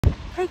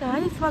Hey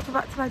guys, welcome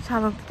back to my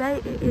channel. Today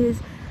it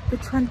is the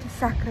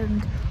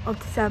 22nd of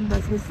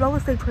December, so it's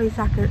Vlogmas Day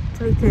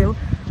 22.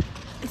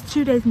 It's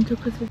 2 days until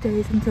Christmas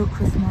Day, until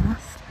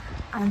Christmas.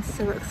 I'm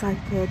so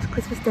excited.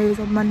 Christmas Day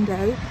is on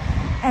Monday.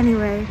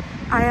 Anyway,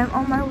 I am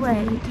on my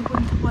way to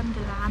Winter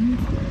Wonderland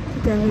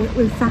today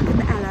with Zach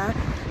and Ella.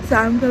 So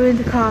I'm going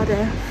to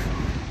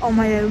Cardiff on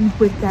my own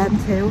with them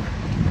too.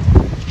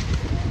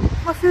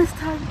 My first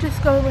time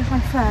just going with my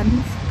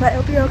friends, but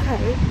it'll be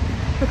okay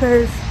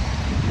because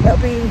it'll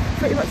be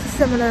pretty much a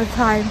similar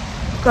time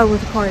going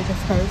with the college, I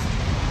suppose.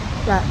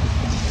 But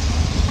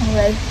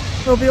anyway,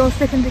 we'll be all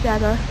sticking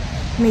together,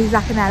 me,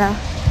 Zach and Ella,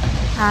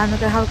 and we're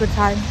going to have a good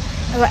time.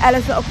 I've got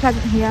Ella's little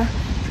present here.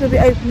 She's going to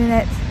be opening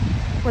it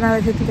when I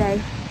was here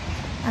today,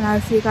 and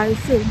I'll see you guys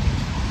soon.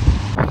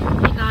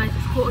 Hey guys,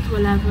 it's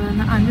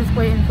 11:15. I'm just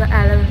waiting for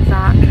Ella and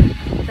Zach.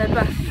 Their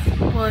bus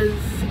was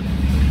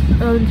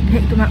going to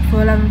pick them up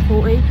for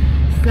 11:40.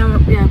 So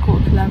yeah,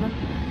 11:15.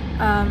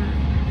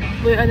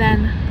 We are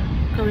then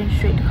going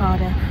straight to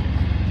Cardiff.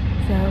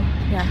 So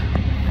yeah,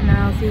 and then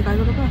I'll see you guys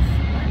on the bus.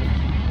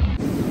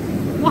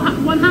 What?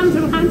 One hand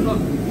to a hand lock?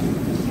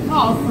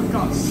 Oh, for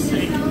God's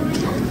sake.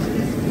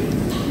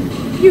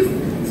 You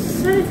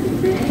said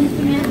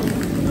anything else?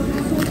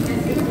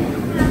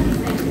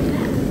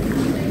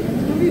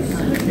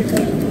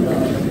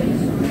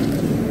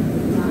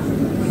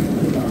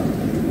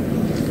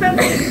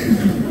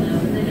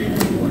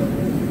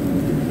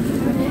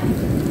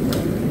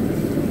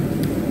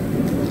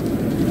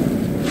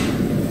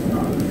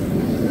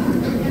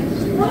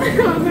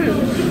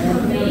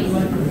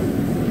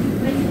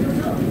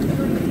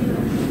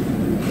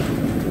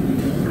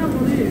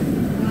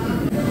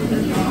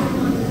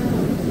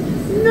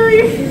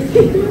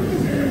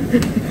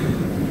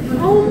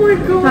 Oh my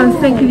god! I was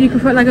thinking you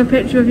could put like a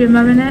picture of your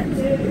mum in it.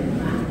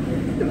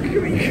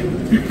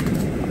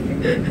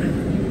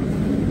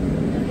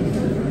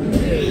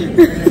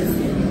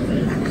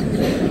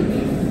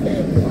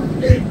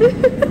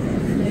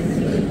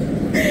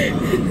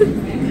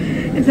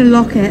 It's a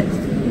locket.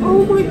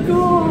 Oh my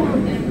god!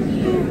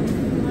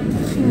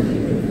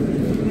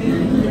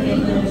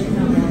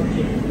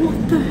 What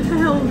the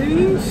hell,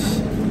 Leash?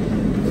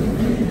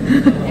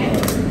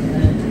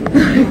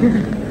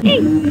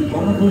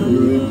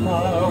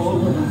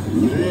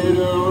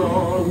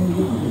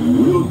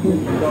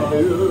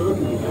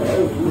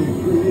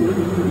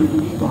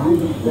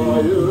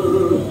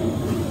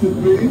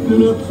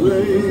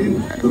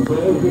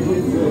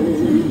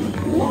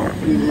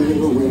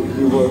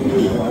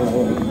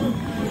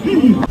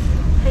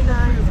 Hey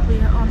guys, we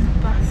are on the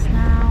bus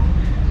now.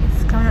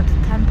 It's coming up to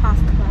 12:10.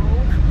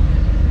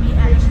 Me,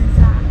 Ella and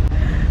Zach.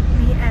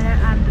 Me, Ella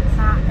and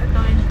Zach are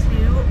going to,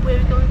 where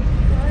are we going to,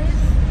 guys?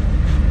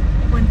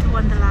 Winter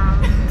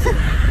Wonderland.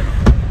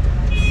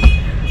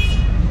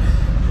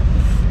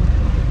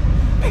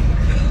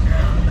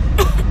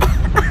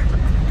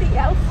 The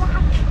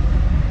outside.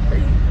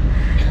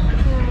 Oh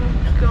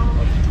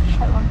god.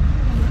 Hold on.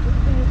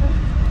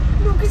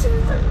 Look at him.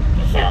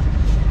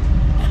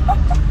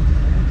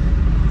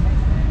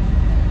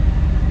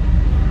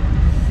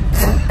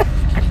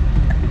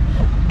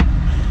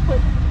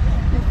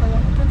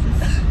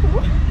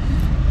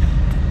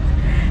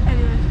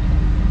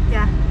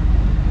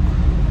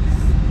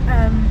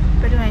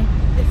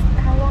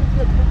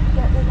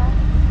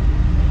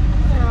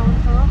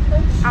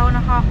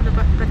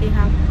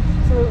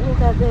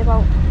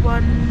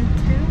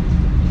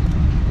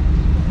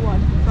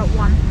 About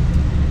 1.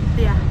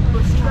 So yeah,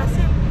 we'll see you guys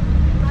soon.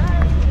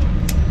 Bye.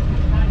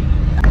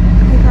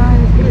 Hey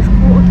guys, it is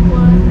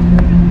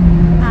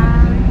 1:15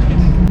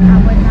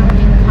 and we're now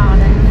in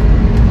Cardiff.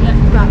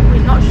 But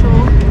we're not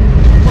sure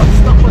what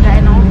stop we're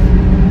getting off.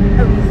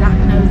 Only Zach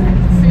knows it.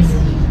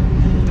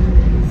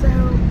 So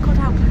God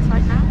help us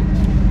right now.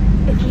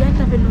 If we end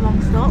up in the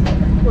wrong stop,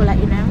 we'll let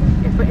you know.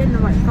 If we're in the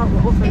right stop,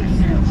 we'll also let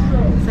you know.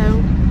 So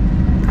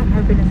I'm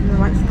hoping it's in the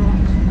right stop.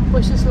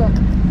 Wish us luck.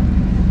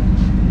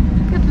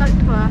 Good luck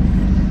to her.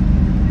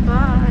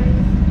 Bye.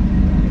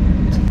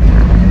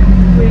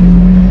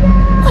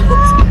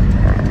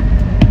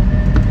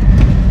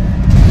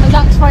 And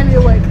that's finally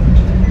awake.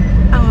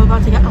 And we're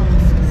about to get off,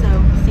 so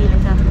see you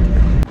later.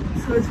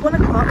 So it's 1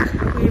 o'clock,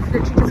 we've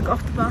literally just got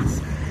off the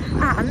bus,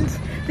 and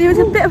there was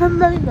a bit of a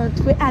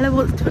moment where Ella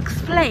wants to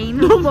explain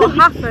what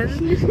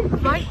happened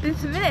right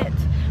this minute.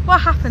 What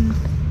happened?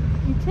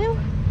 You too?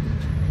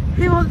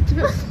 Who wants to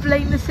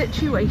explain the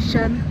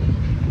situation?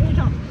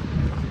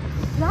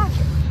 Zach?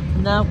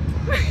 No.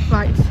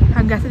 Right,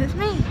 I'm guessing it's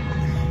me.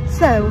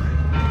 So,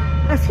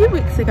 a few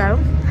weeks ago,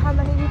 how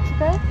many weeks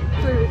ago?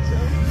 3 weeks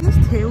ago. These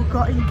two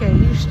got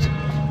engaged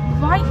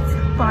right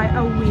by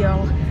a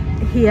wheel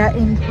here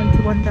in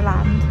Winter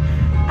Wonderland.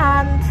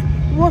 And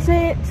where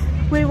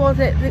was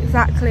it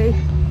exactly?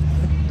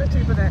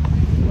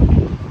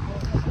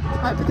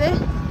 Right, buddy?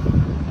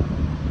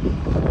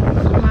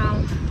 Wow.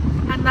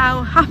 And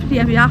now, happily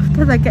ever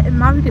after, they're getting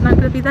married and I'm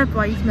going to be their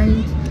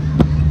bridesmaid.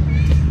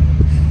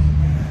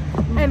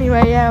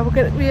 Anyway, yeah,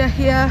 we're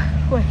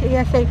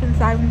here safe and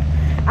sound,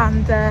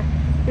 and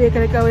we're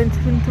going to go into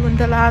Winter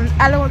Wonderland.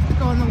 Ella wants to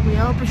go on the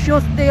wheel, but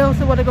they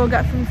also want to go and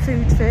get some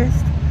food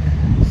first.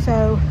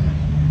 So,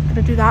 I'm going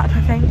to do that,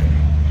 I think.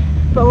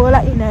 But we'll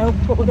let you know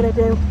what we're going to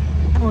do.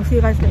 And we'll see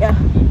you guys later.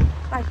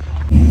 Bye.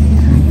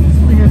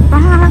 We're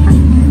back.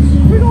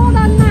 We're going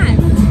on now.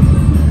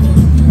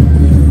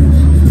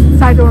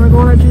 So I don't want to go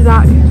on and do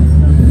that.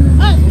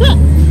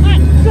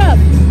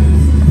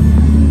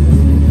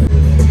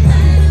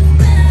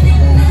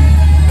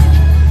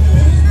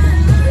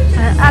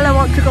 Ella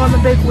wants to go on the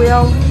big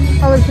wheel.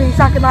 Obviously,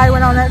 Zach and I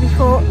went on it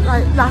before,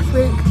 like last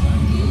week.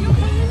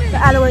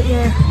 But Ella went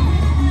here.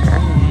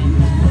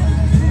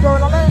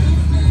 Going on it?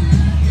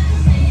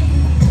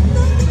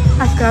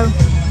 Let's go.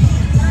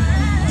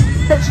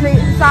 Literally,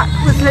 Zach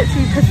was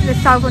literally putting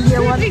himself on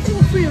here once.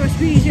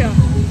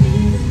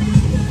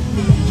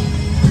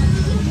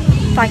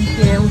 Thank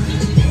you.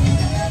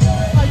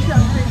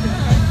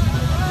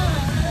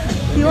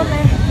 Do you want me?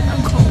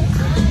 I'm cold.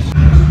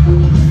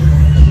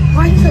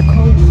 Why is it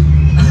cold?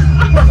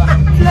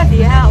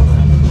 Bloody hell.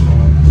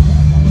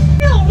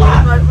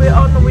 Right, we're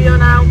on the wheel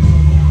now.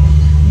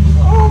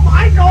 Oh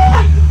my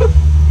god!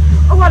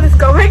 Oh, what is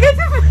going?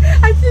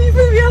 I didn't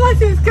even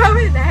realise it was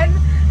going then.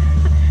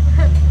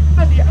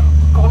 Bloody hell.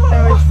 God,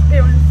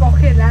 it was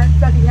fucking then.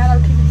 Bloody hell,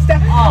 I'm keeping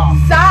still. Oh.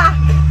 Zach!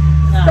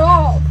 No.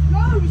 Stop! No,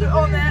 We're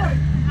on it,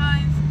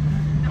 guys.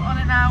 We're on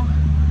it now.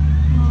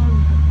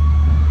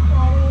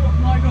 Oh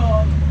my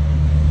god.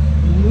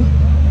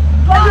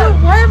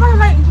 Why am I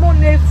like more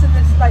nervous in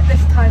this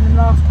this time than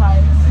last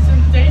time?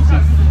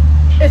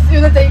 It's the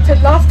other day to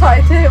last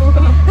time too.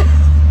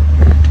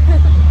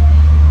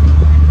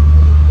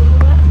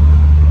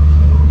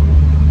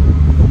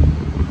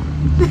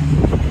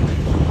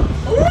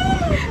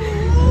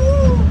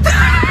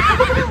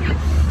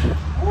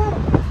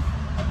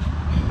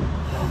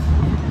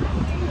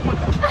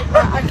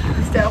 I'm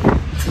keeping still.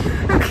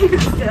 I'm keeping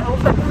still.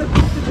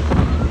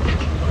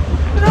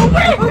 No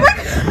way! Oh my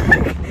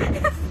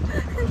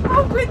god!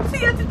 Oh, Quincy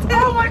had to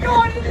tell. Oh my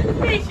god,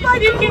 it's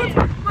sneaking!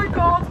 My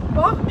god,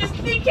 what? It's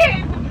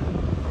sneaking!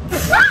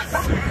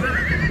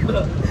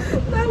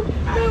 No.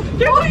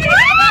 Get on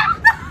here!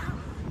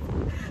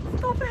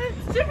 Stop it!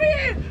 Get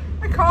in!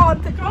 I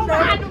can't. Go No, on,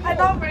 I'm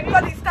not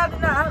bloody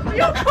standing up.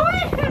 You're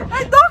crying!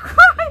 I'm not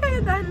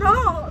crying, I'm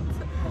not.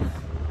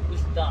 We're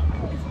stuck.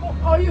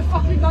 Oh, you're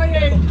fucking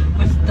lying!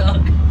 We're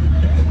stuck.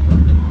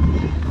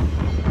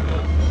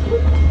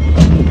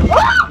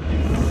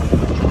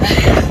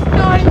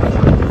 Nice!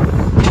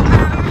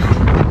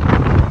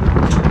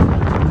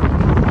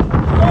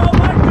 Oh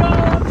my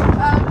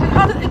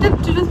god! It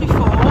didn't do this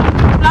before.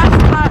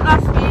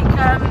 Last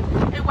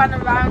week, it went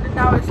around and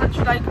now it's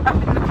literally like up in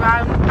the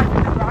ground, up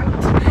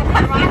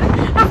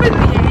in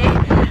the air,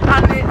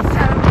 and it's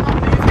not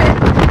moving.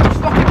 It's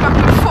rocking back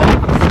and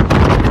forth.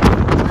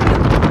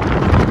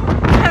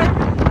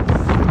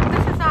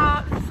 This is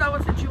our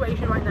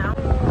situation right now.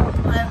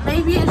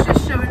 Maybe it's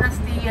just showing us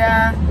the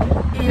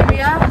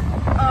area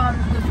on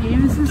the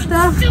views and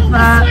stuff,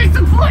 but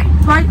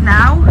right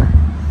now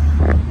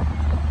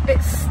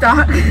it's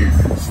stuck.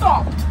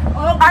 Stopped!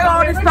 Oh, Hang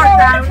on, it's back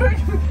down.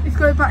 It's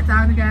going back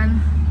down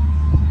again.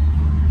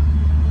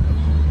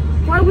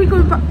 Why are we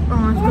going back?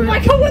 Oh, it's going. my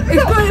god, what the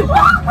It's hell? going.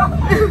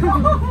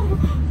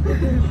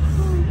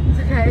 It's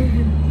okay.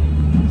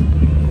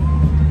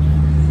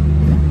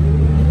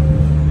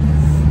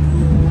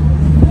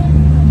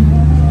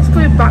 It's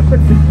going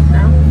backwards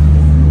now.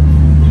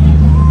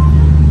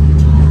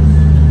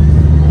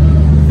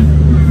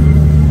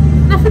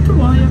 Nothing to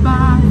worry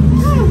about.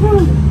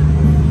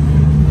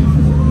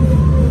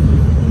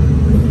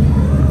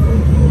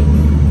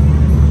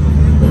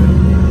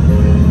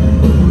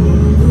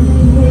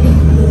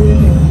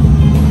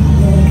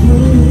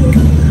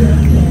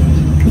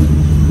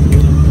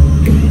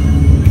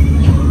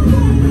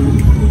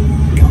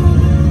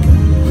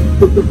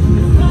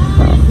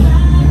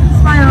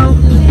 Smile.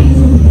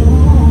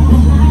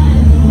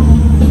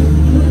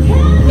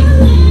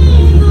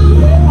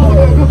 Oh,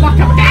 go back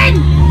up again!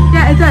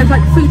 Yeah, it does,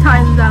 like 3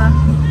 times, Ella.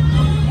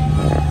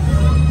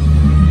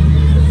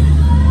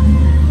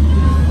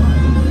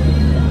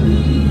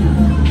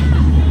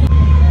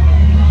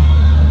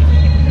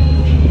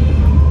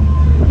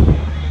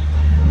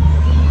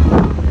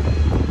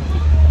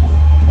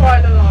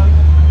 Right along.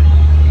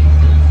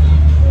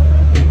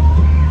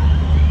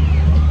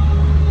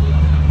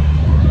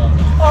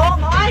 Oh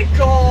my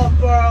god,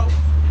 bro!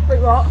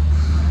 Wait, what?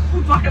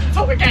 We're back at the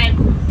top again.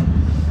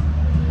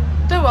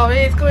 Don't worry,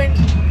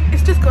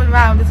 it's just going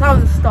round. It's how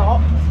it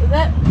stops, is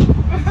it?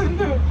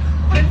 No.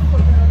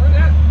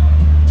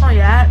 Not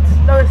yet.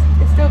 No,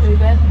 it's still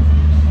moving.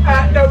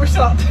 No, we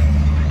stopped.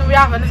 No, we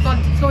haven't.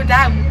 It's going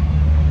down.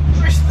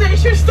 They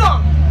should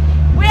stop.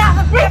 We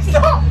haven't. We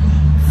stopped.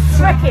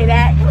 Frickin'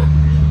 heck.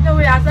 No,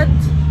 it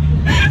hasn't.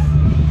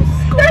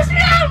 Yes, we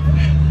have.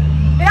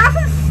 It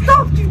hasn't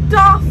stopped, you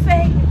daft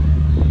thing.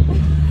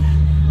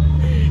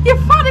 You're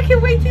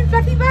panicking way too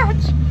bloody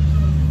much.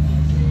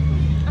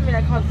 I mean,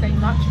 I can't say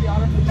much, to be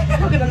honest. I'm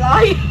not gonna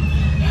lie.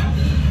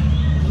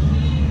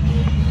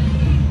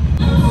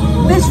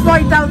 This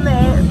ride down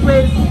there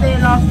was there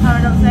last time,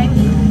 I don't think.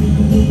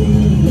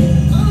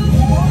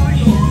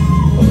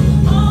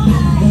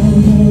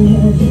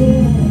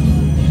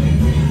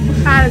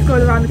 And it's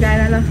going around again,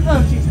 Ella.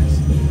 Oh, Jesus.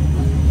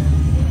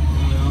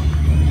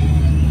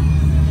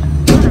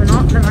 No,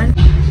 not, never mind.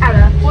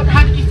 Ella,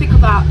 how did you think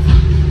of that?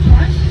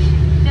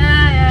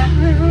 Yeah.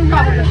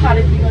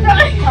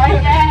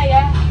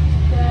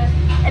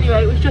 Yeah.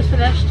 Anyway, we've just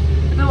finished.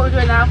 I know what we're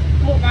doing now.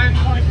 What man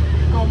might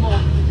go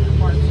more?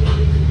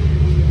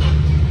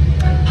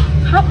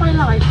 Help my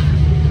life.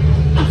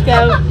 Let's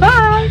go.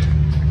 Bye.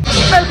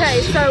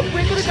 Okay, so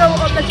we're gonna go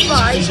on this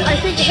ride. I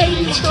think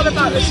Haley's thought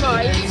about this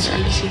ride.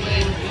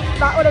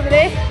 That one over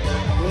there.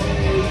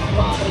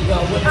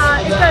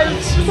 It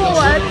goes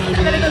forward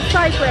and then it goes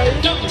sideways.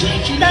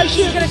 Then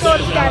she's gonna go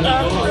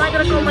together and I'm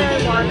gonna go on my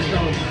own one.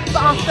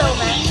 But I'll film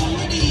it.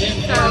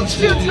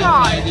 So you'll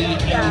try.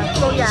 Yeah.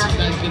 Well, yeah.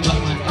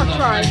 I'll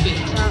try.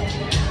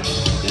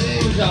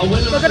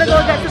 We're gonna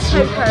go get some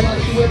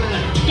tokens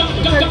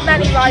because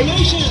many rides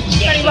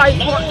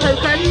want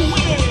tokens.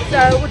 So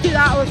we'll do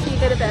that. We'll see you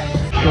in a bit.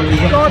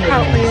 God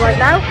help me right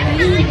now.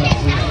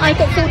 I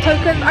got 4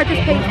 tokens. I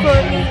just paid for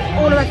me.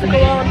 All of us to go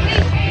on.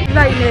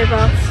 Very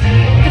nervous.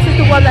 This is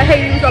the one that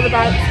Haley was on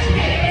about.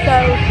 So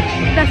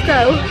let's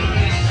go.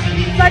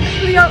 Thanks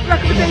for the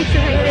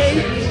recommendation,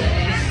 Haley.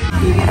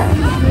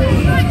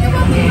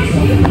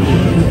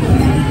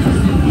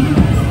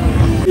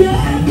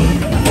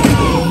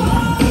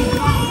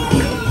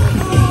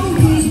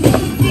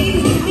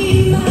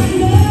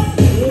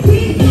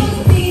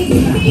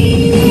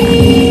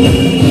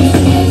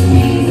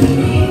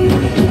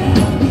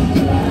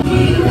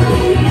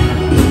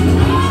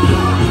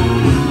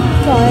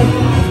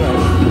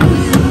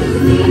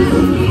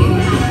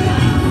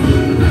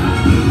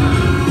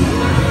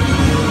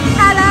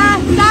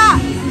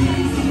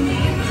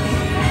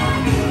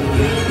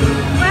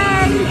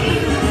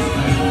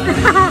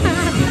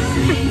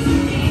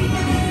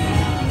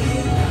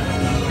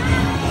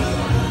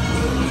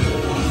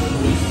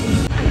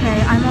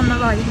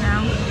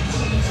 Now.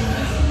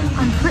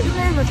 I'm pretty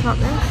nervous about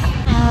this.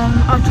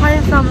 I'll try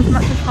and film as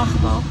much as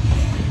possible,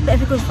 but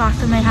if it goes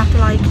fast I may have to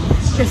like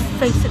just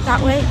face it that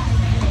way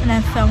and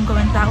then film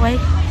going that way,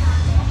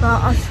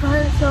 but I'll try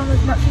and film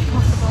as much as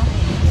possible.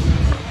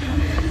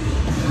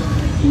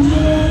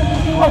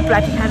 Oh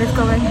bloody hell, it's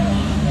going.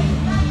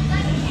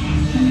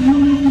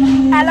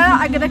 Ella,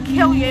 I'm gonna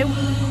kill you.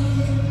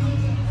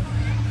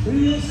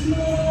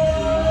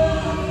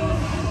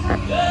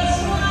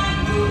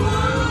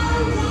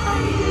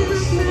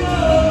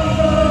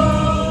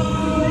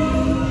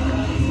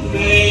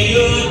 May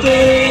your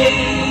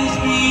days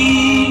be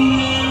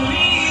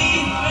merry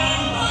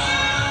and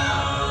wild,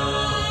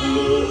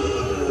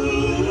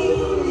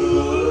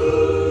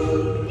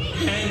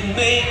 and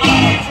may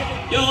all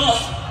your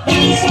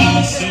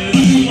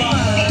businesses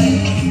wide.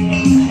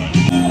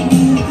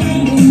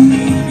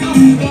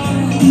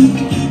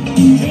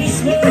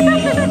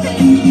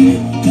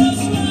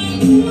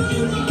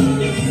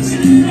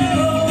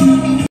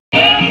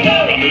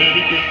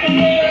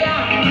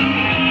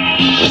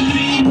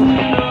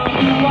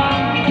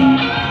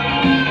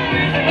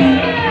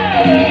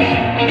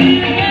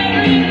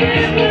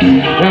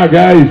 Now,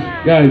 guys.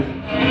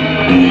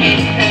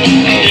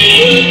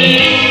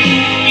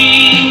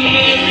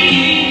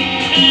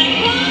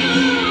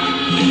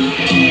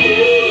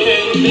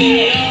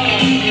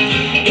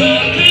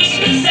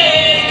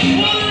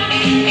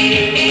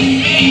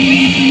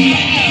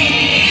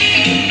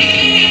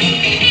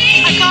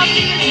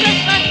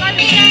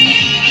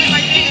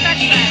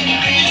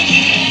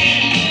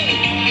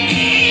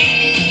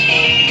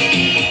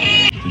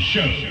 The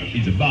show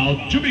is about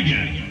to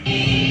begin.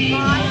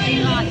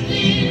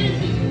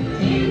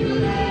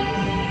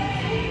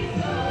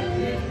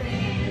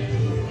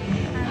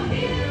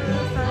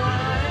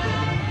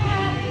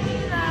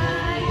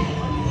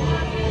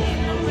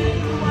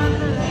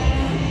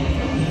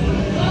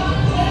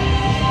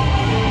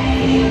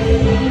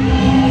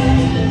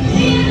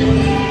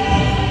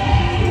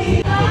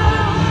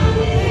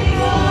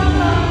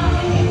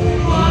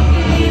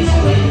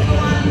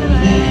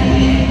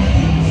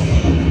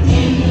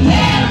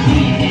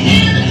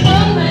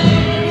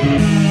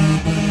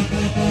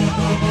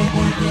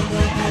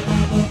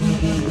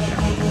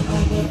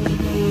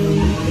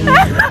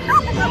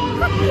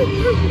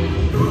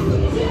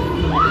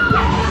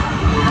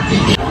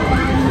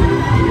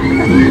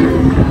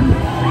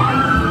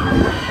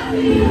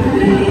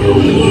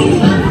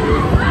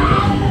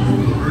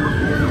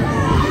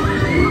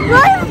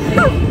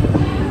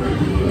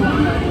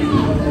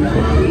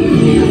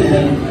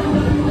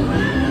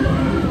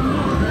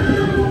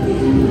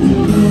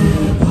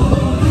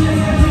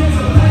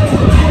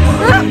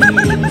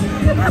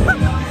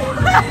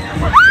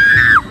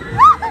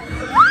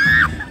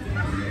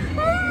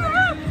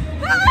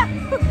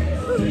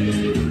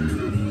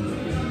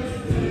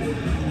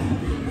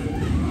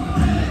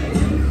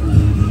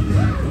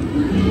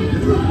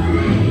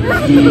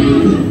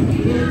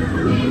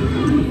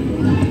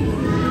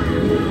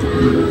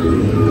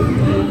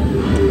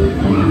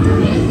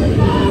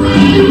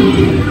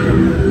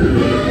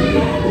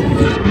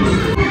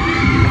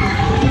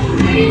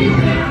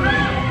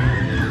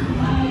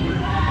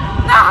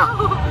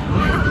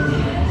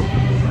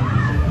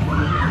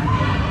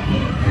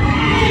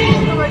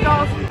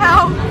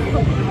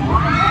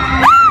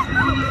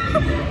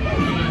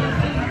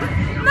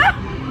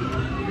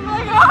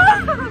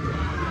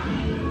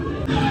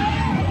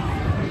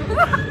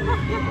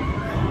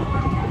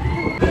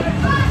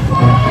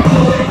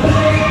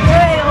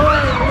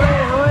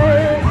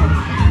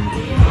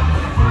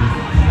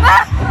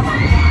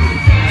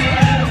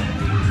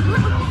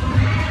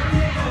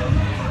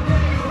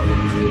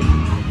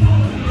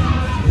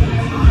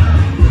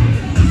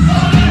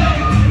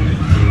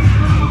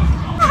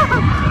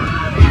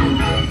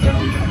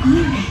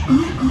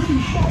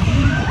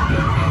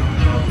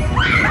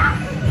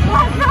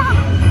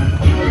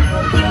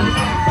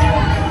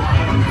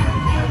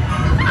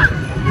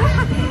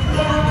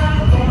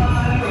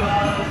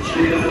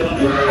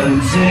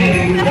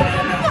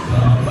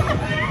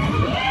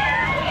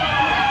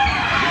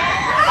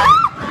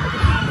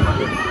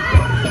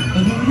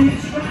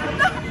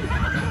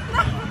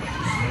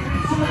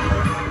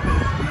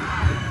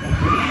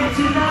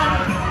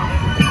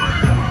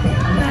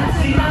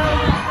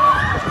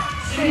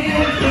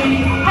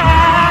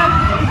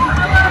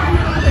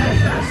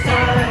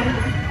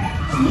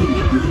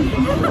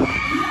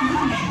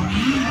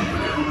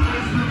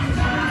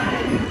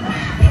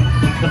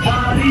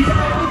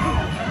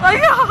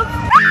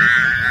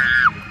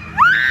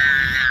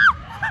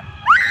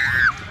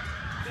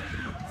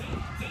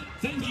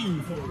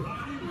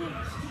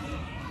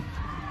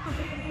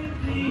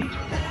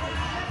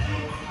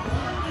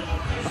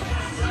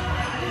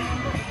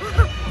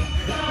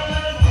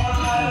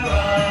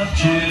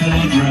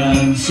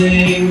 Children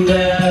sing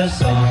their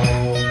song.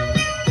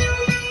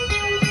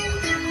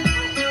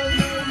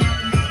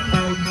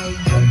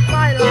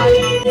 My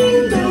life.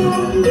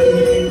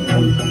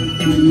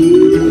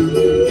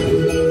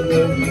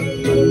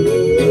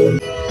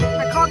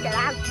 I can't get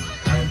out.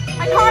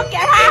 I can't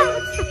get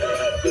out.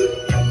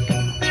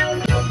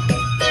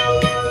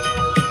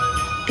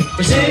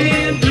 We're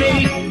simply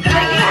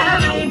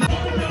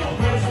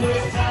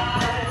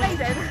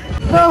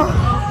Oh,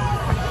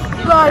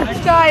 God,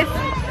 guys,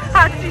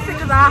 how did you think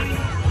of that?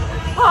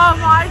 Oh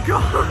my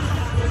God.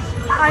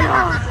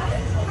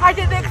 I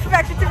didn't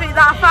expect it to be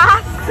that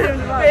fast.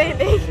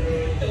 Really.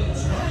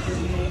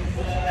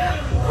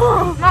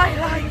 Oh, my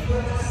life.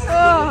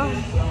 Oh.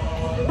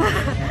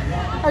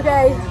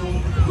 Okay.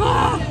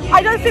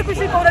 I don't think we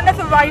should go on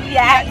another ride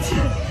yet.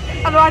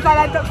 Otherwise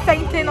I'll end up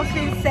fainting or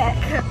feeling sick.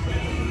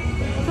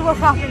 So what's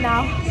happening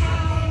now?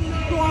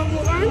 Go on,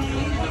 walk around?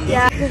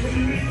 Yeah.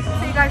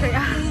 See you guys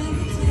later.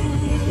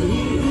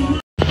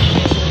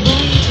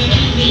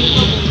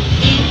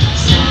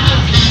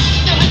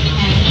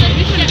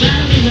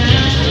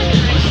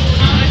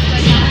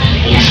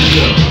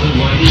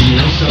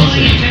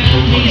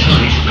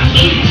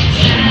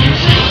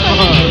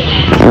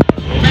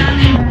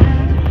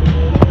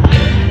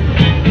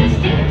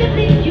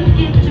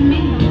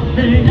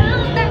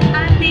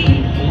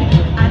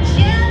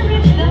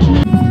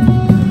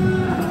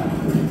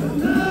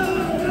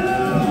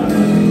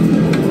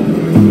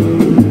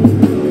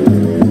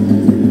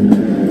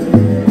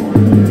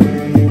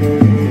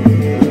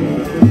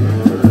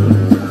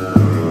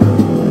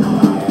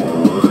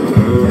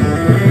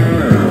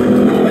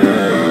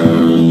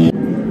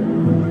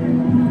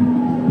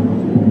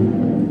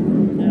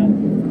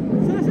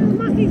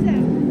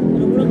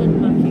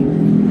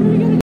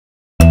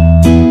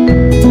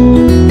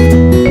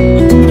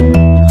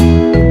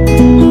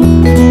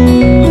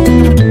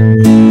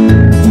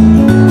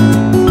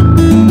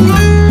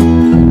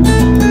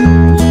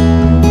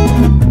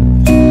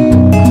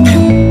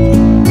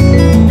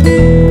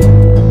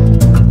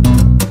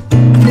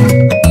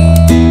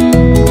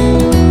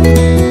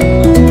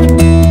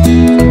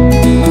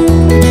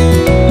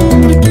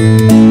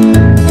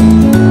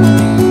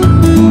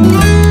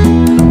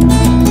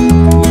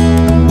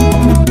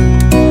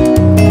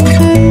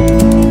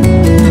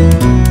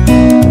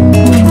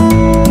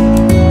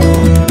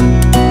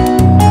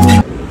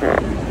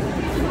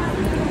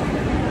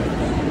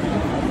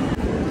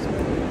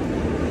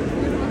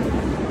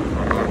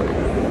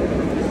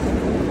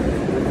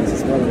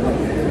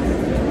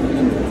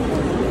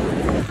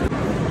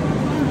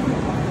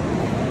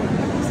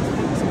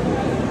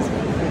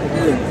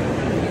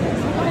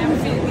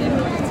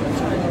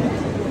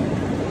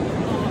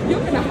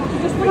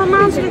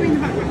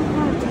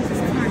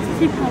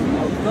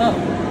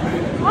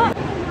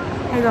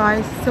 Hey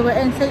guys, so we're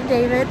in St.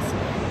 David's.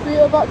 We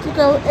are about to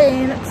go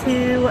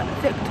into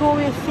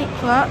Victoria's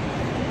Secret.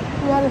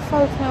 We had a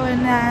photo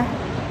in there.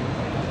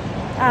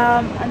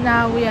 And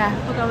now we're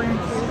going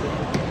into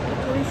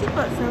Victoria's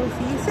Secret, so we'll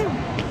see you soon.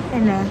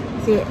 In there,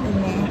 see it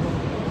in there.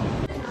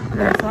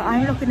 Okay, so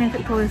I'm looking in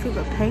Victoria's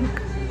Secret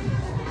pink.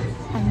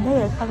 And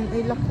they are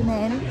currently looking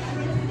in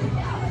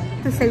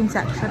the same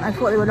section. I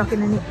thought they were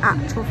looking in the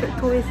actual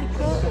Victoria's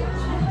Secret.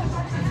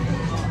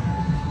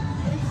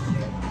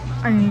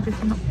 I knew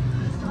just not.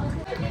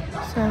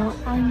 So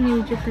I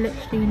knew just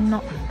literally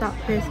knock that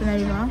person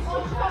over.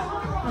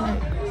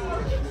 Like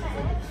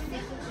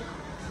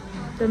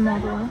the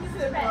model.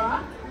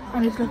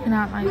 I'm just looking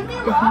at like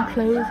different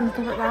clothes and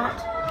stuff like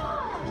that.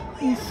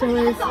 And so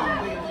is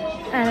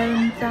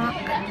Zach.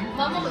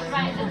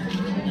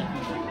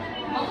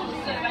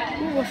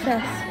 Ooh, what's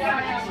this?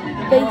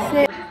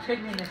 Basic.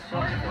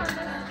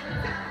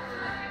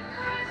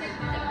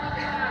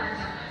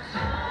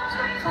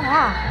 Oh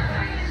wow.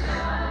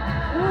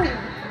 Ooh,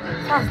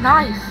 that's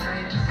nice.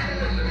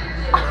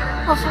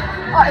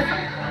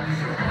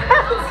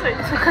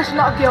 It's because you're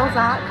not a girl,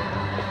 Zach.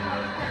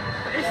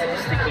 It's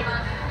sticky.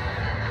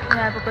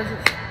 Yeah, because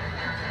it's...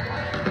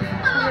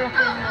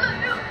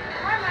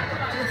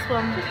 This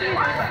one.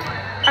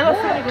 I got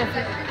so many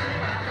glasses.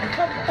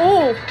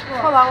 Oh,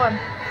 oh, that one.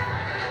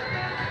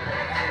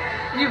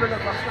 You would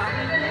have lost that.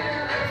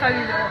 So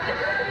you know.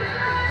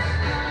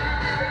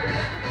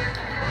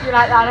 You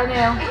like that, don't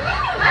you?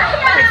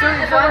 It's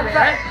really fun,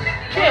 right?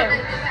 True.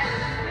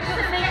 Is it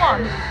the same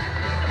one?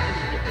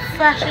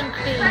 Fresh and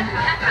clean.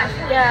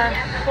 Yeah,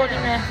 body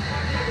mist.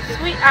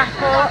 Sweet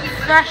apple,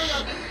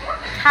 fresh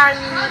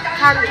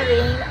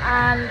tangerine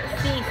and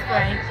sea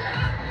spray.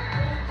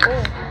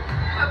 Oh.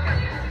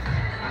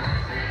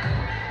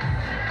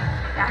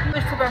 Yeah,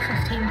 good for about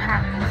 £15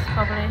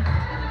 probably.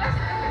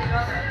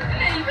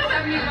 Hey, you got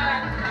that blue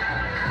one.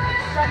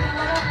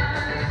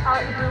 I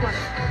like the blue one.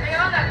 Hey, I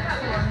like that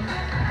blue one.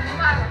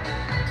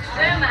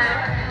 There, man.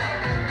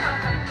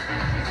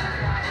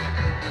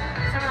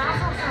 Someone else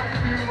also has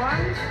blue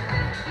ones.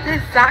 This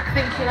is Zach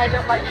thinking I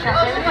don't like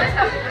shopping.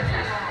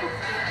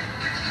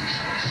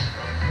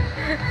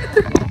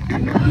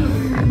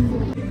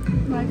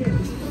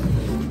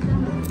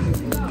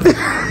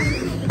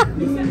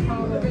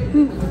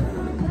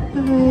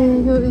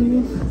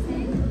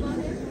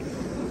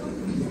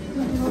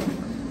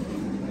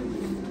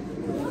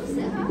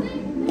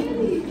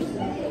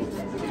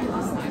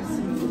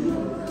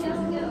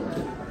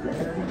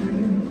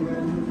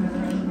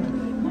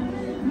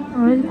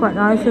 Oh, it's quite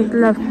nice. It's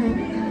lovely.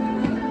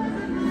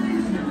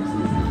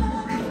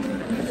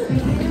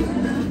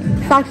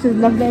 Zach's just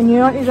loving it in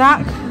you, aren't you,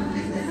 Zach?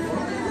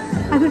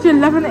 I thought you're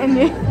loving it in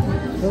you.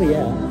 Oh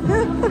yeah.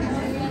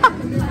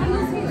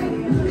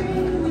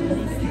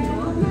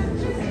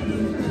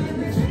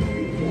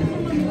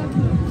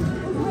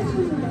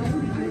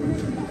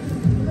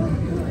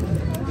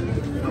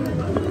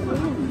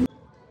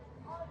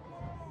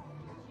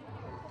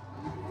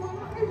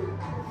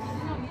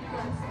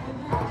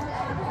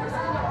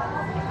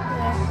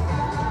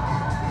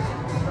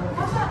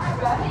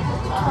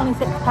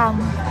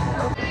 £26.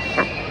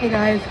 Hey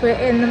guys, we're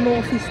in the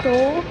Morphe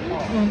store.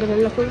 I'm gonna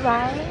look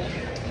around.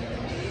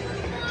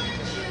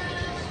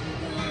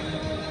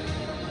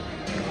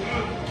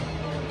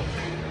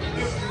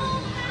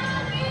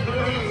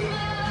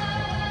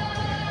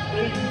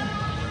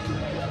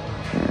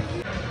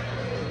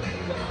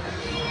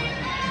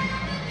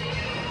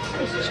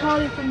 It's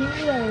Charlie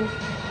D'Amelio.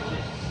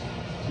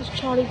 It's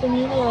Charlie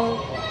D'Amelio.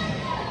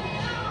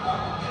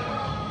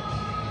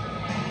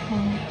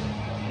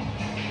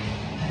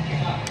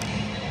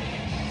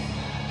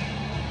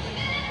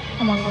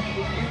 Oh my god.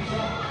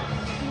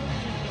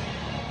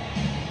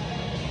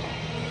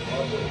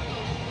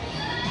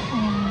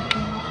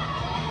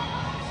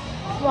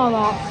 What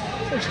about that?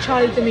 It's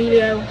Charlie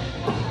D'Amelio.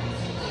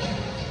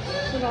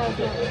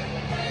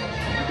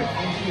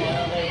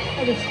 I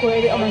just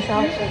squared it on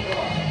myself.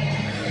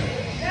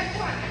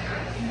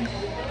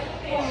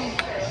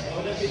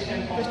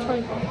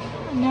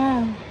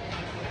 No.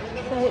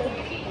 So,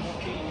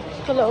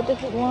 got little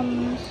different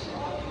ones.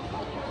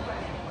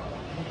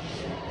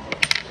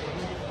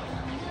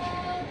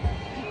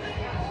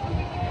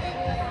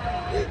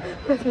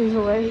 Let's move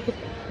away.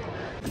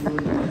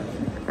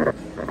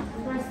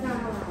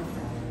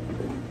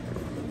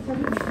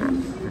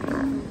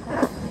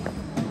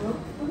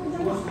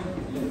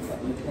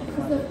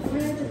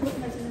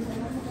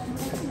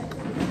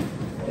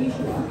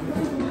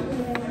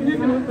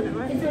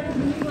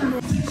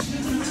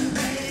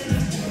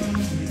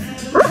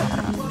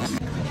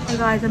 Hey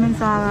guys, I'm in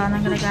Zara and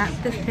I'm gonna get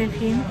this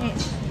perfume.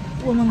 It's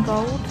Woman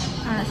Gold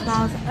and it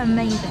smells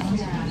amazing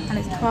and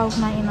it's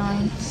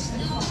 £12.99.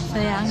 So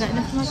yeah, I'm getting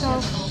this for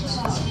myself.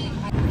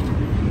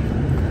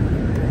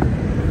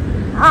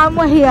 And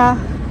we're here.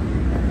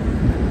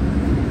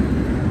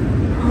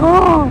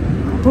 Oh,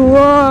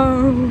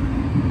 whoa.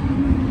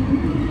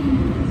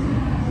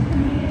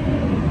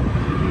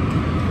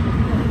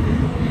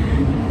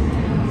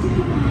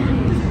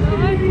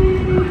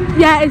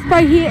 Yeah, it's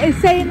by here. It's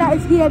saying that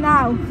it's here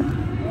now.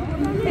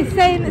 It's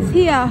saying it's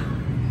here.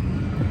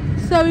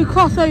 So we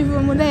cross over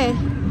and we're there.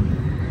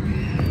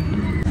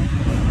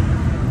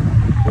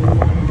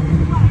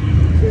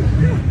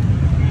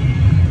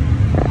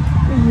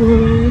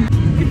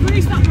 It's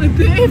really not my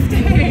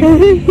birthday.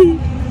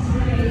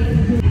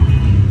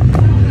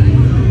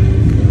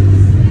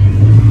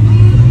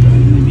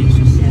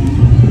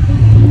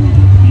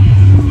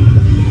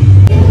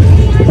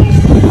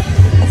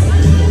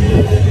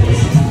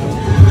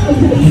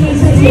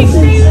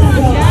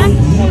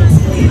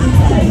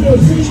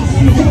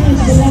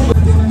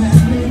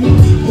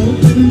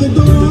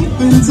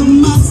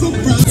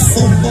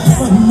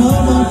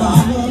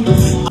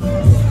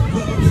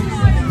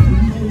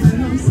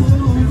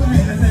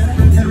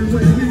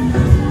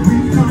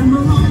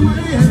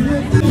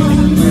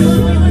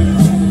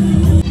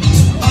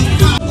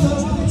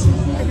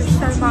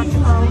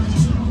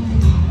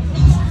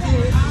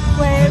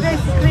 We're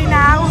basically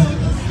now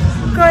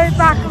going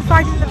back and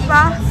finding the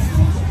bus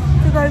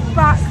to go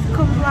back to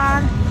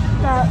Cumberland,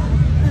 but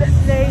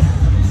literally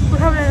we're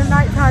coming in the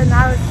night time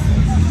now. It's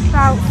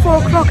about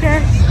 4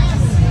 o'clock-ish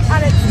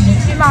and it's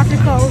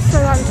magical, so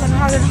I'm going to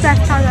have the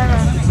best time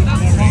ever.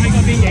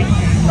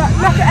 But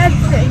look at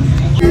everything.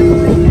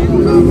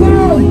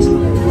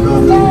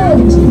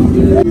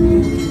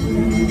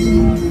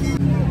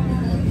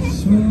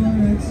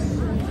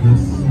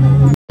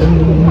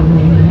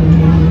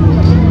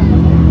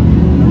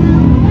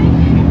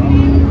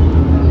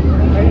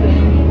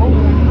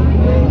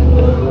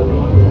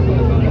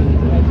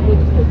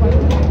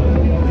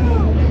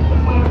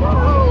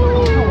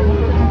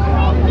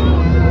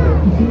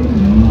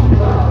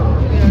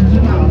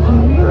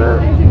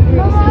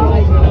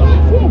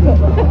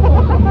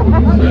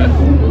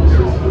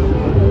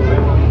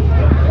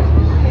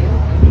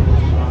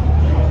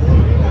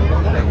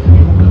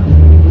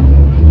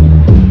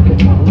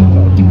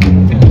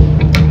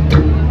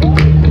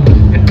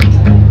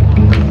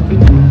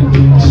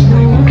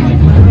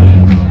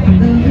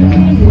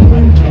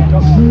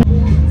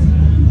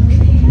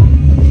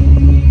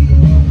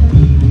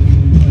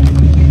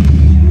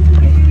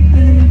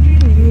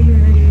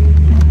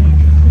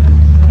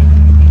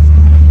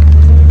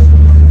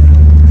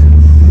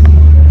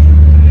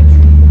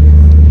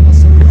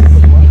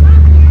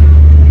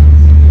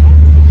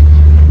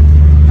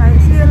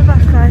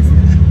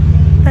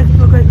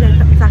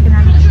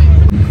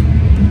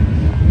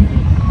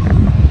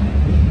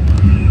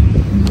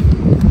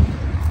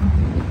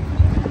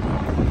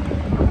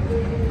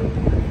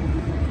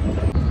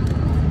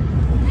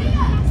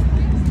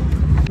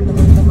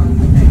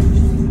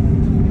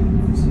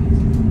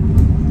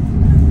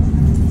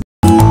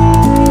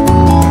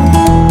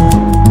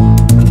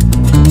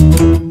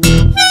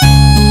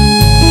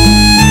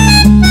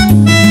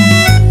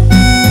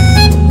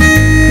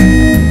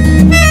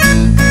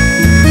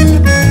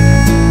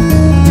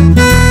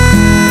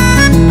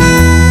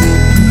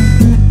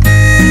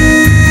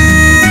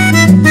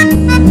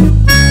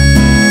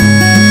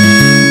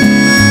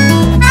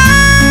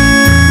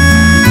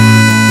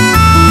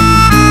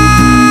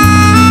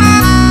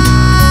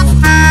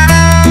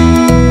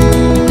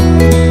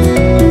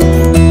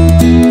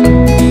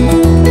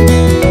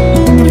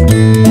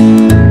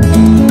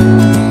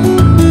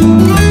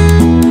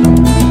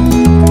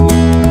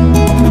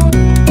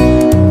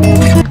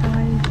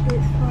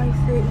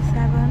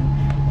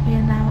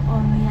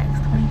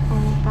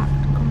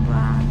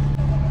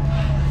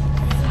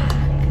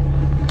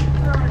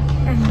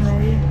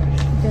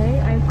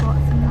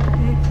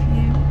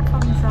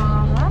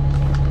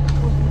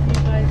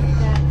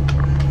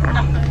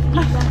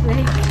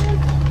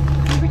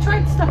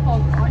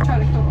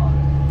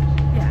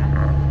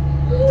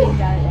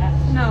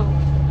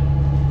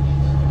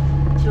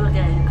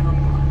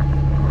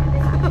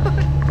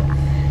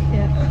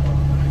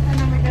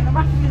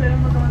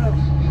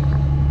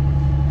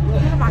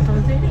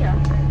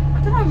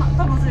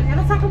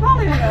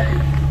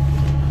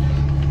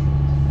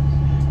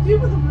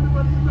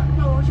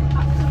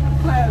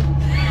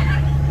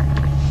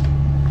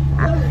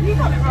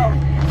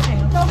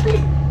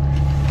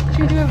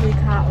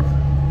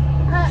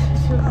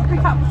 have.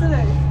 Recap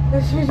today.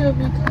 This is a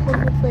recap on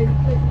the thing.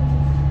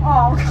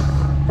 Oh.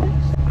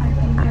 I've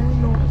been very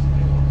naughty.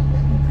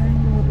 I'm very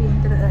naughty and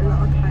did it a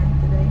lot of times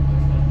today.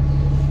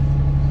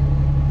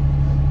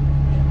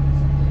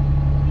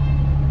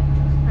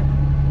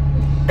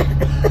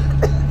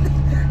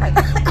 I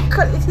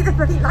couldn't see the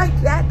bloody light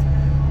yet.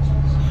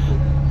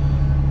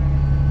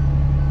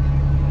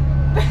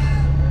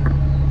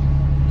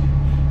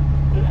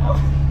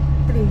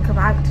 Didn't even come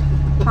out.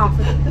 Half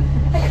of it.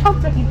 I can't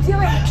bloody do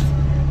it.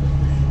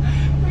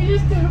 We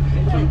just do. No.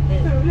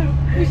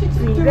 We should just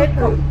do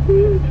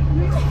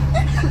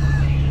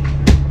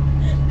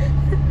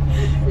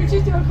we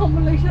should do a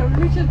compilation.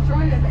 We should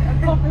try it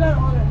and pop it out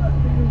on it.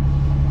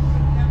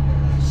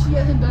 She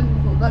hasn't done it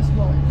before, that's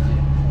why.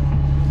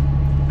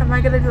 Am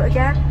I gonna do it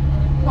again?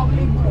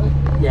 Probably will.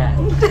 Yeah.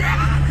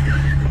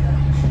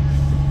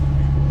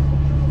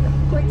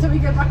 Wait till we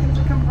get back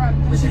into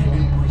confront. Was it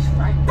new boys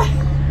Frank?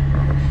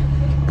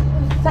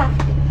 Zach,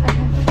 I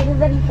have to get a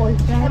ready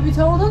boyfriend. Have you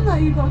told them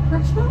that you got a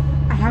crush now?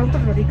 I haven't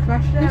got a bloody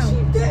crush now. Yes,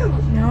 you do.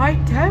 No, I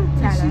don't.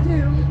 Yes, Tell you her.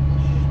 do.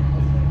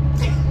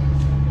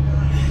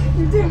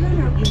 You do, don't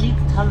you? You need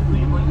to tell him who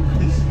you want to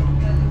kiss.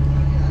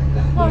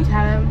 You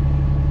tell him.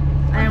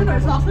 I don't know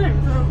his last name,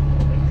 so.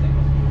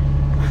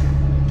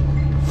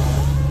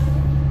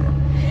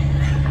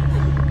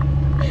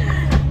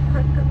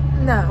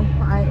 No,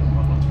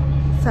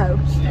 so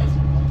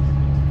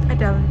I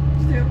don't.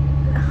 You do.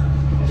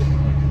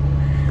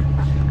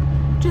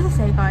 Just to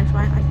say, guys,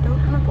 right? I don't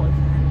have a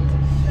boyfriend.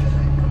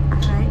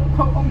 Right?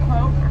 Quote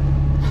unquote.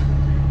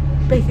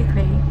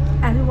 Basically,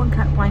 everyone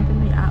kept winding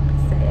me up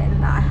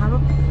saying that I have a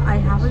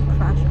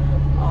crush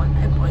on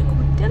a boy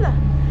called Dylan.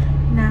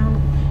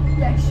 Now,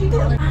 Yes, you do.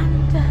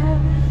 and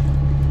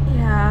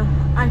yeah,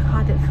 I've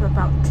had it for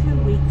about 2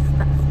 weeks.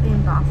 That's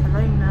in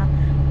Barcelona.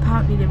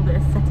 Apparently, they were going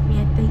to set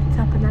me a date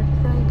up and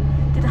everything.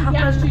 Did it happen?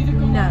 He asked you to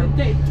go No. on a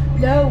date.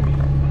 No.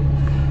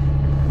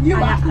 You I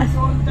asked me to go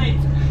on a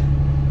date.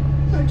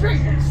 No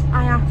drinks.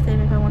 I asked him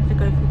if I wanted to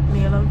go for a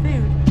meal on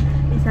food.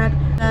 He said,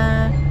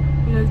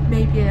 he goes,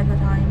 maybe another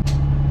time.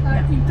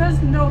 Yeah. He does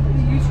know the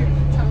YouTube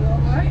channel,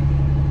 right?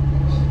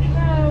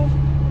 No.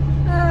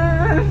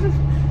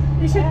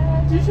 You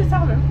should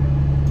tell him.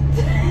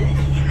 Do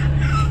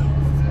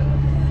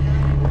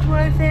you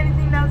want to say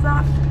anything now,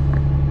 Zach?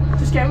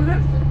 Just get with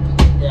it.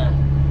 Yeah.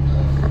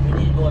 We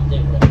need to go on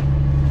date with him.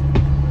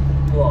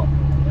 What?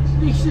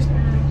 You should just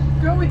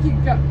go with your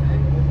gut.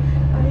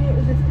 I mean, it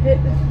was this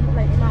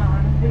like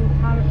man who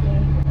apparently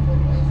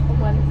on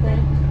Wednesday.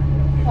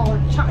 Oh,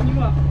 chatting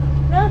you up.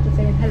 No, just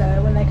saying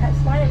hello and they kept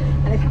smiling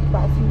and they talked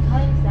about it a few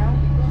times now.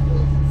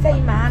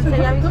 Same man,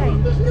 say how he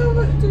changed.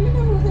 Do you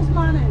know who this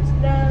man is?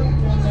 No,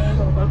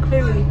 I've got a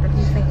clue really, but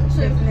he's thinking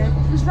So,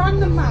 this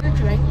random man. a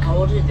drink. How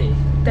old is he?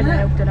 Don't know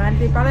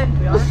anything about him, to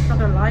be honest, not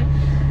gonna lie.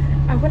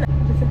 I went up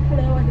and just said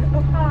hello, I said,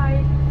 oh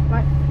hi.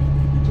 Like,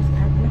 he just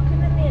kept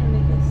looking at me and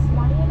he was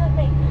smiling at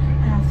me.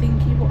 And I was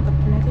thinking, what the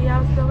bloody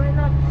hell's going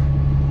on?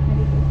 And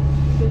he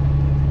goes,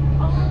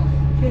 oh,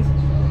 he goes,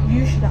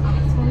 you should have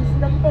asked for his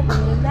number.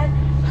 And then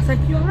I was like,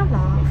 you're a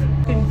laugh.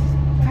 He goes,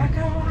 back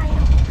a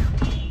while.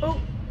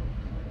 Oh,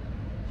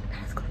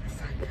 that's got a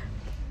second.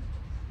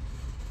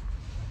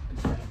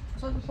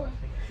 What's the point?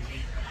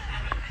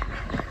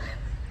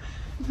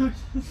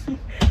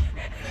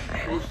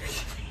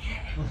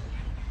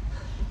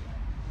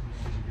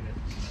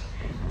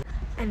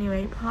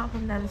 Anyway, apart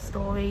from them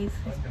stories,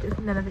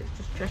 none of it's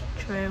just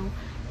true,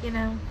 you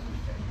know.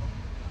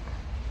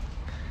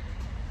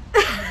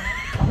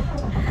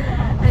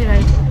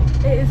 Anyway,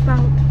 it is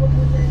about, what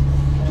was it?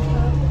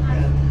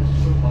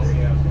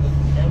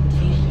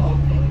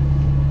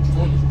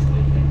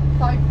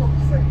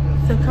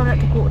 5.3. So coming up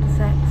to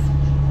 5:45,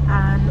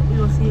 and we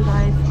will see you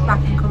guys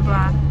back in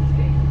Cumberland.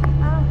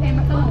 Hey,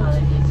 McDonald's.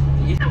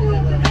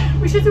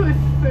 We should do a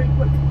food,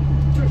 like,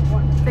 drink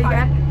one. Say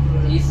again.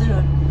 You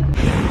soon.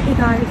 Hey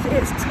guys,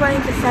 it's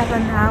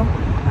 7 now.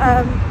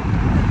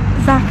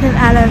 Zach and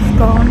Ella's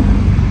gone.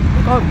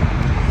 They got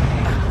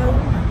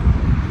home.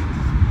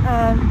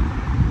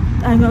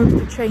 I'm going to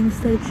the train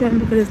station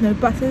because there's no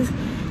buses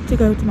to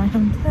go to my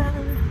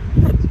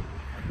hometown.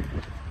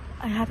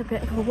 I had a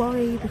bit of a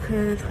worry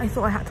because I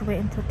thought I had to wait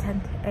until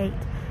 10 to 8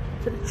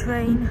 for the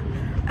train.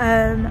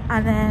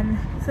 And then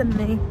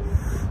suddenly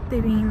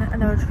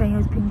another train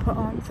was being put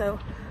on, so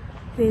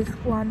there's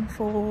one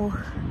for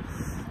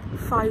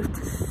 5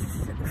 to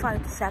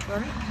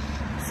 7,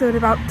 so in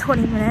about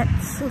 20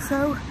 minutes or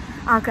so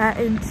I'll get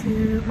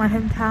into my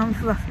hometown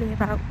for roughly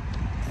about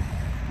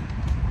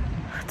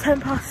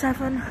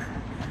 7:10.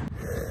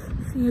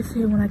 See you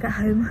soon when I get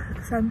home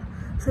because I'm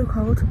so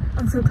cold,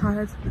 I'm so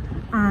tired,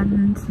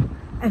 and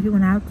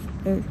everyone else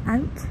is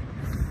out,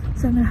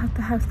 so I'm gonna have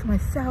the house to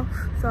myself.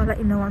 So I'll let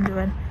you know what I'm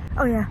doing.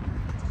 Oh yeah,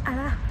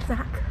 Ella,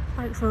 Zach,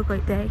 thanks for a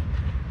great day.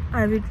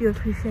 I really do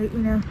appreciate, you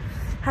know,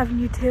 having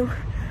you two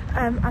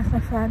as my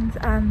friends,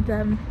 and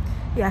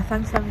yeah,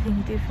 thanks for everything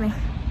you do for me.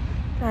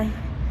 Bye.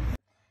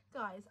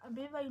 Guys, I'm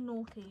being very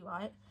naughty,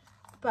 right?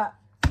 But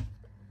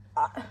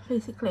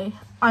basically,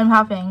 I'm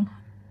having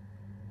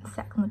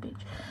Sex on the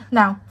beach.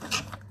 Now,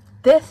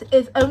 this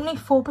is only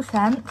 4%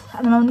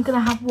 and I'm only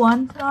going to have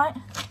one tonight.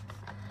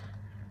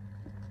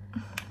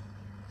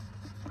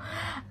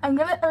 I'm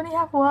going to only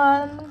have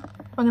one.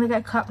 I'm going to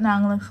get a cup now.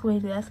 I'm going to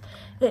squeeze this.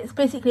 It's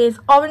basically it's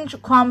orange,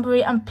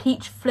 cranberry and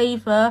peach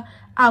flavour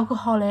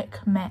alcoholic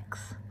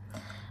mix.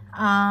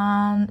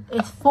 And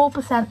it's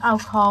 4%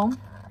 alcohol.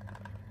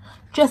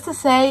 Just to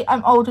say,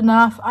 I'm old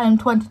enough. I am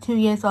 22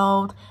 years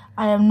old.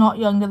 I am not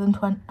younger than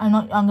 20. I'm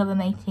not younger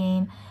than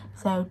 18.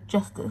 So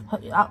just to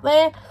put it out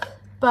there.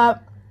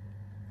 But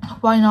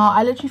why not?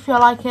 I literally feel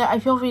like it. I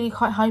feel really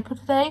quite hyper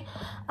today,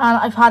 and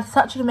I've had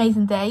such an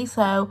amazing day.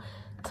 So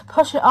to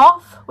push it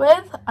off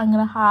with, I'm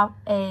gonna have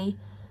a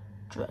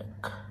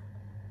drink.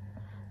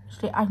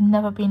 Actually, I've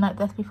never been like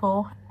this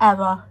before,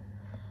 ever.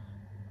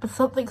 But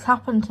something's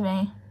happened to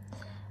me,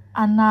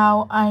 and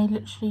now I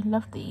literally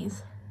love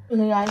these.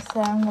 Okay guys,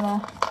 so I'm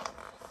gonna,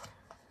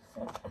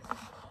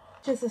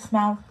 just the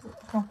smell,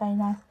 it smells very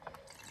nice.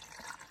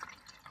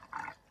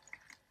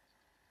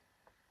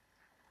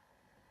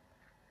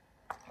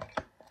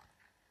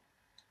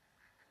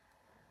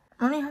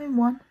 I'm only having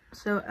one,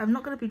 so I'm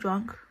not gonna be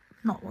drunk,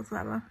 not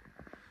whatsoever.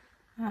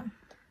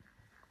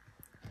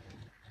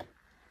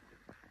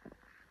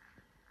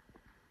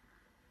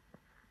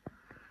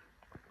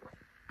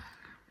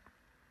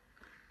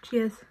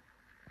 Cheers.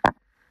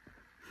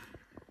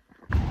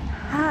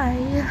 Hi.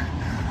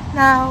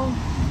 Now,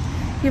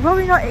 you're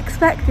probably not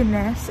expecting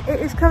this. It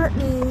is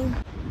currently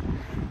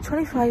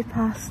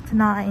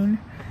 9:25.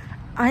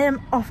 I am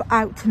off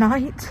out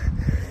tonight.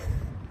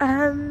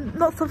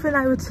 Not something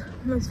I would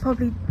most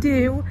probably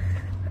do.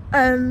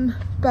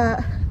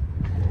 But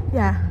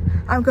yeah,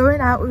 I'm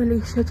going out with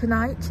Alicia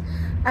tonight.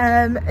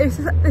 This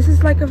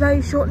is like a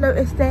very short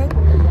notice thing.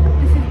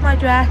 This is my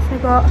dress. I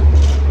got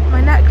my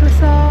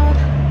necklace on,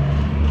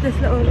 this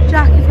little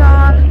jacket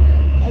on,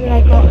 and then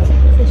I got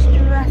this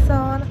dress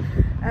on,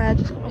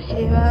 just got my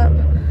hair up.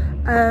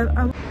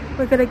 And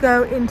we're gonna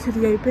go into the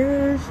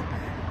auberge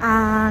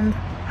and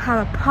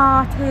have a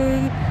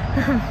party.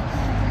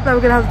 Then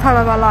we're gonna have the time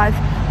of our lives.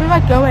 Where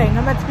am I going?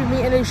 I'm meant to be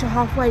meeting Alicia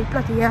halfway.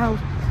 Bloody hell.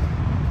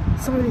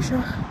 Sorry,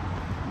 Alicia.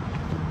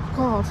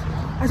 God,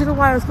 I don't know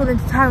why I was going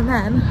into town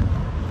then.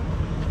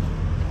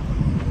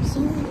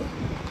 See?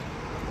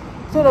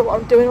 I don't know what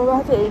I'm doing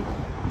already.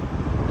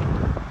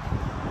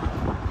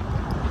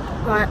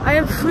 Right, I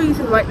am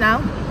freezing right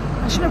now.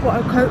 I should have bought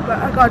a coat, but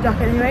I got a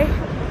jacket anyway.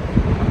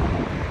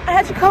 I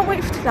actually can't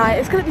wait for tonight.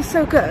 It's going to be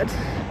so good.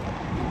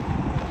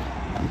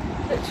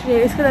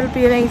 Literally, it's going to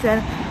be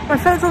amazing. My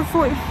phone's on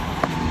 40.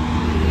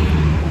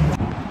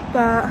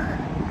 But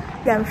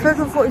yeah, my phone's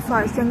on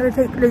 45, so I'm going to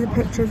take loads of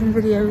pictures and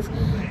videos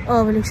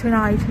of Alicia and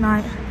I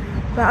tonight.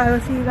 But I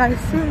will see you guys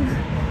soon.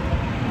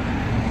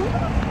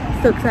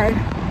 So excited.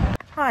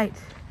 Right,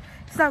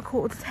 it's now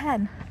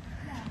 9:45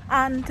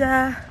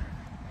 and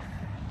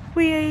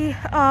we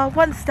are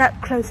one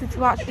step closer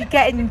to actually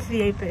getting into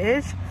the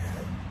auberge.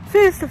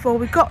 First of all,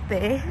 we got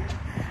there,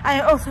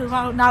 and I'm also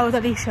out now with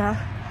Alicia.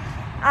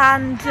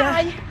 And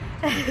Hi.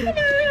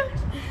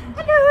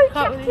 Hello,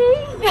 Jackie.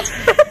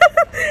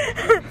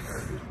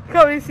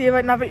 Can't really see her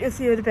right now, but you'll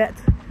see her in a bit.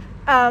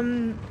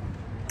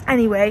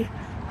 Anyway,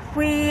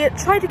 we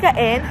tried to get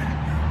in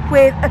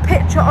with a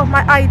picture of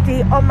my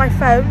ID on my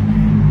phone.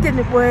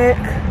 Didn't work.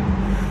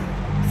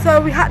 So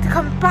we had to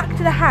come back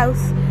to the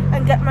house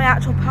and get my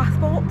actual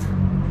passport.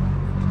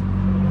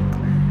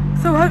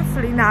 So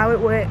hopefully now it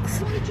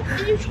works.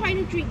 Are you trying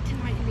to drink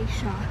tonight,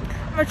 Alicia?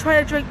 I'm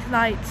trying to drink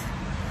tonight.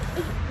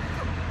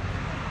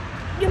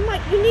 You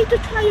need to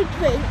try a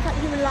drink that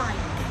you like.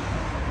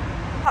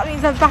 That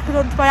means I'm back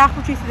onto my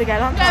apple juices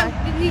again, aren't I? No,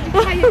 you need to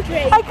try a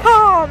drink. I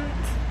can't.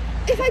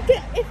 If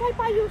I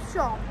buy you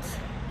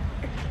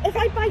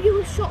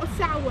a shot of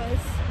sours,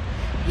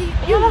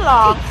 you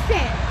laugh. take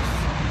 6.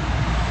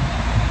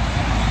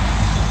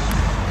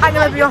 I'm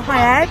gonna be off my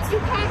head. You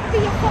can't be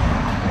a hot.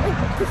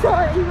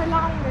 Sorry, you were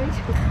lying.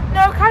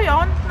 No, carry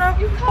on. No.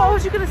 You can't. What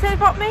was you gonna say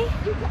about me?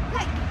 You can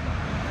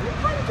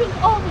drink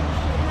orange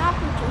juice and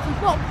apple juice.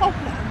 It's not a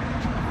problem.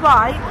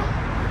 Right.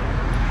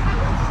 I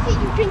want to see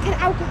you drink an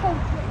alcohol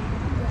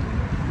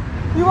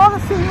drink. You want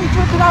to see me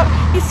drinking out?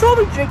 You saw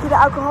me drinking an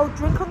alcohol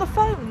drink on the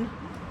phone.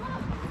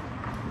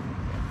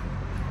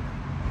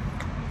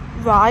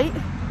 Right.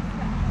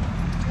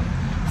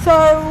 So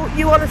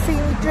you want to see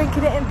me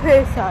drinking it in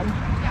person?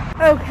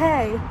 Yeah.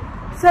 Okay.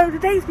 So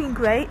today's been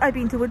great. I've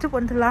been to Winter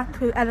Wonderland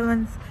with Ella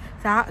and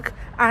Zach,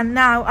 and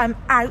now I'm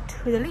out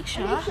with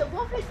Alicia. Alicia,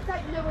 what if it's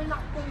like no one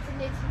not going to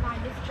live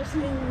tonight? It's just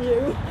me and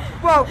you.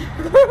 Well,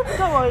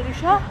 don't worry,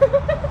 Alicia.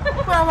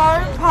 We'll have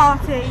our own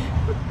party.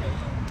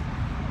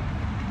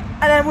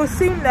 And then we'll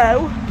soon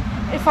know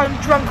if I'm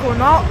drunk or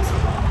not,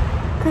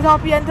 because I'll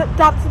end up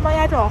dancing my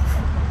head off.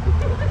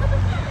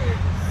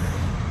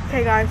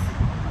 Okay guys,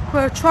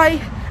 we'll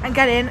try and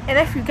get in, and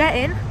if you get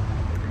in,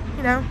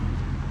 you know,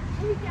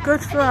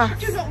 good for us.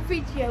 Do not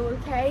video,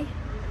 okay?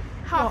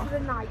 Half of the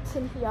nights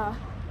in here.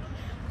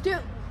 Do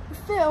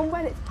film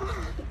when it's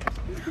packed.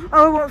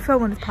 Oh, I won't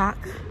film when it's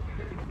packed.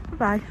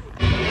 Bye.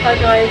 Hi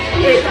guys,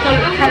 it's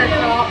 10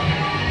 o'clock.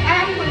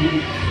 starting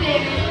to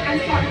sing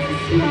and starting to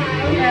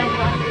smile.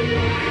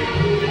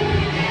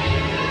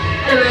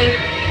 Anyway,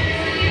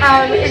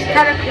 it's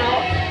 10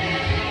 o'clock.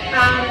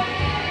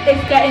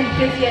 It's getting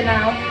busier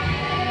now.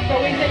 But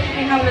we've literally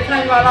been having the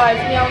time of our lives.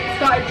 We haven't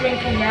started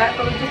drinking yet,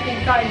 but we've just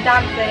been starting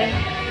dancing.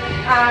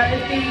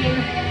 It's been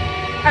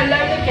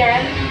Alone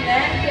Again, isn't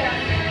it? Yeah.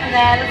 And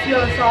then a few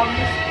other songs.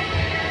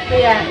 But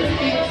yeah, it's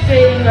been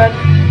really good.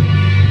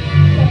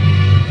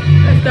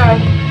 Let's go.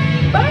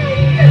 Bye!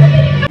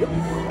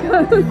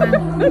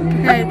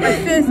 Okay, my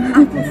first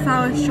apple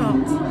sour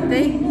shot.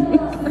 Ready?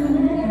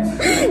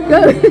 Go!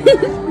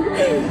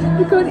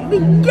 You got it.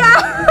 Yeah!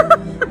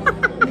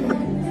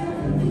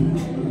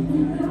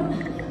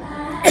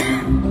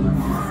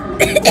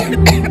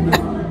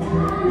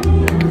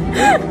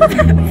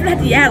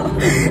 Bloody hell!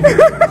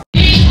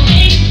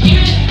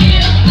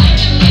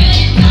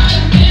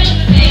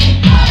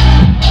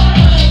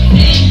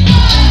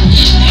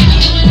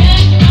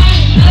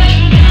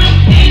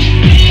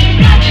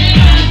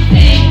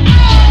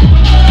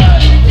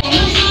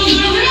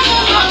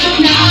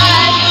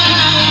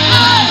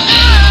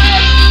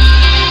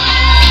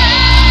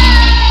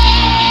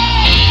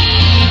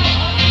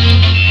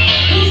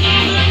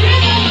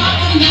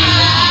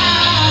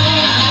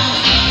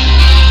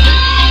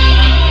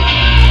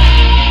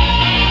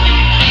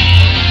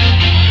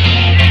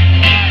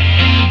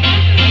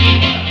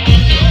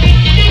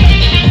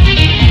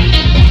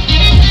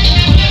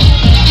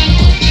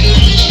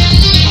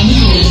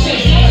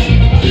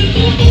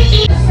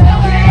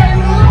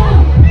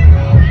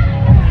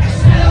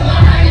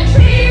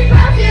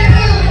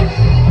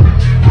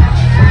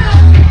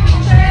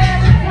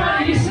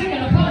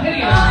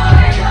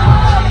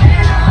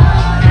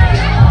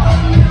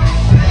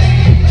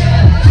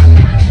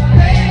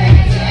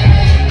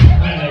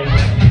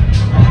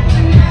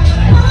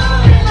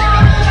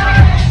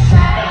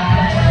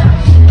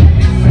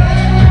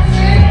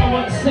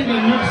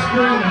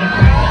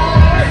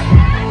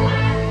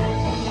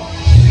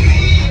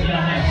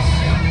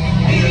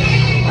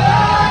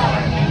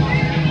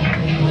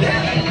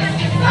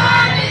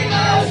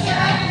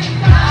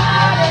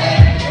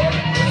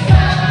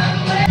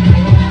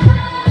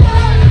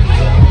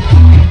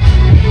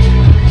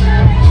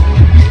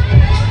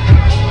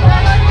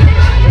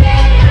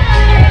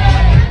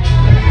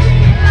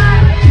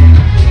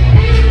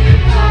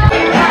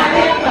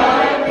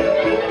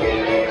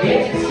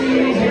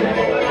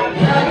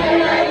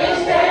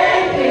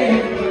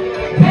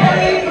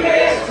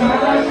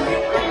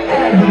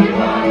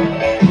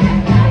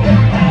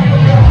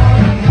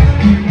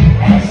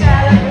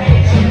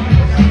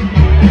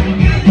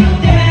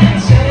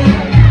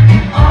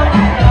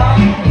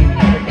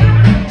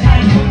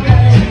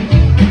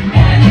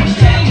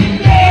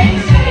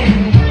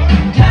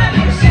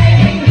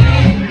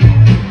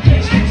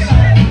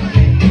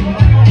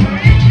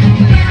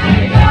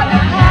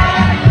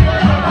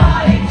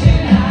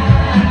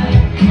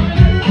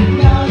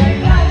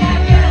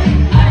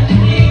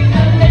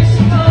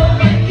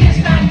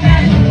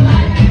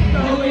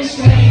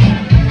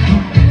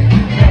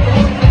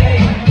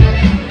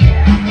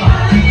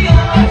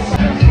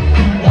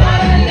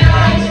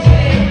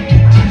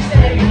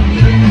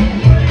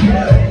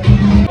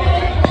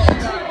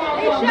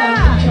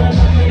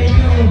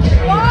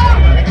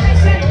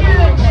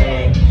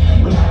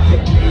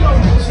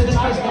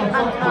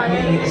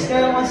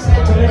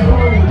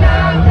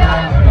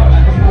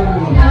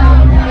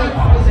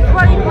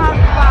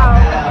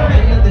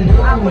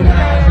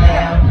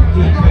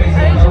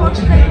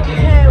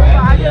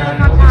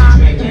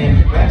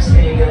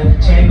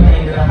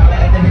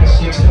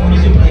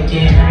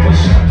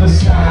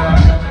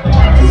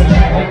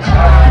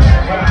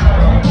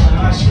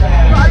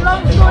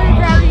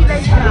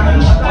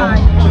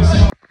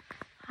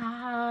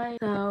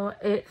 So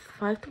it's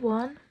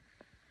 5:01.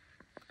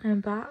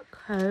 I'm back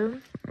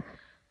home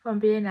from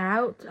being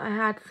out. I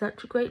had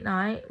such a great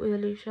night with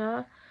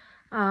Alicia.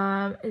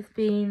 It's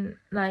been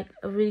like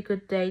a really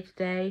good day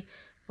today.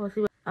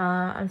 Obviously,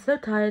 I'm so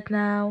tired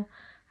now.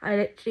 I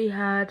literally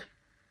had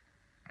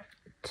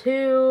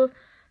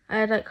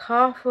like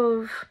half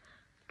of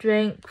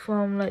drink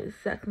from like the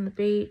Sex on the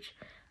Beach.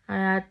 I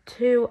had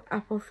 2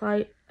 apple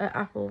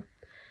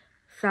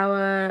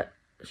sour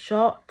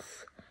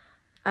shots,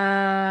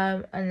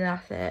 and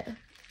that's it.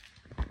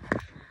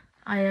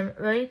 I am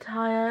very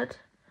tired,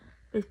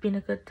 but it's been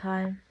a good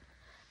time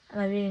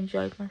and I really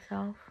enjoyed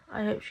myself.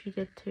 I hope she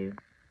did too.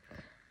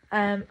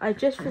 I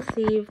just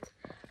received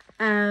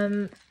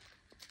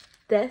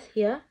this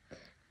here.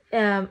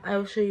 I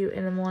will show you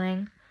in the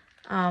morning,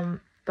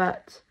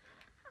 but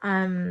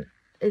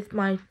it's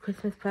my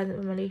Christmas present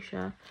from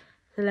Alicia.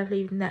 It's a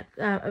lovely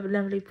a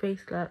lovely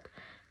bracelet,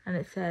 and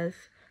it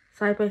says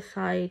side by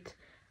side,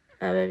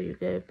 wherever you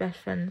go, best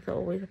friends are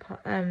always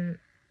apart, something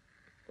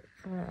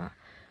like that.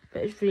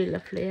 But it's really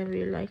lovely. I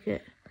really like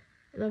it.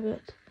 Love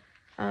it.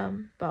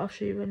 But I'll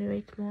show you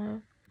anyway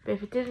tomorrow. But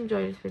if you did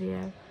enjoy this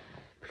video,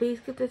 please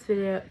give this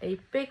video a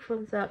big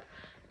thumbs up.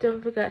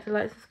 Don't forget to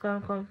like, subscribe,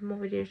 and comment for more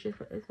videos just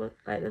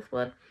like this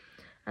one.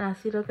 And I'll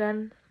see you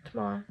again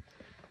tomorrow.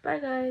 Bye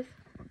guys.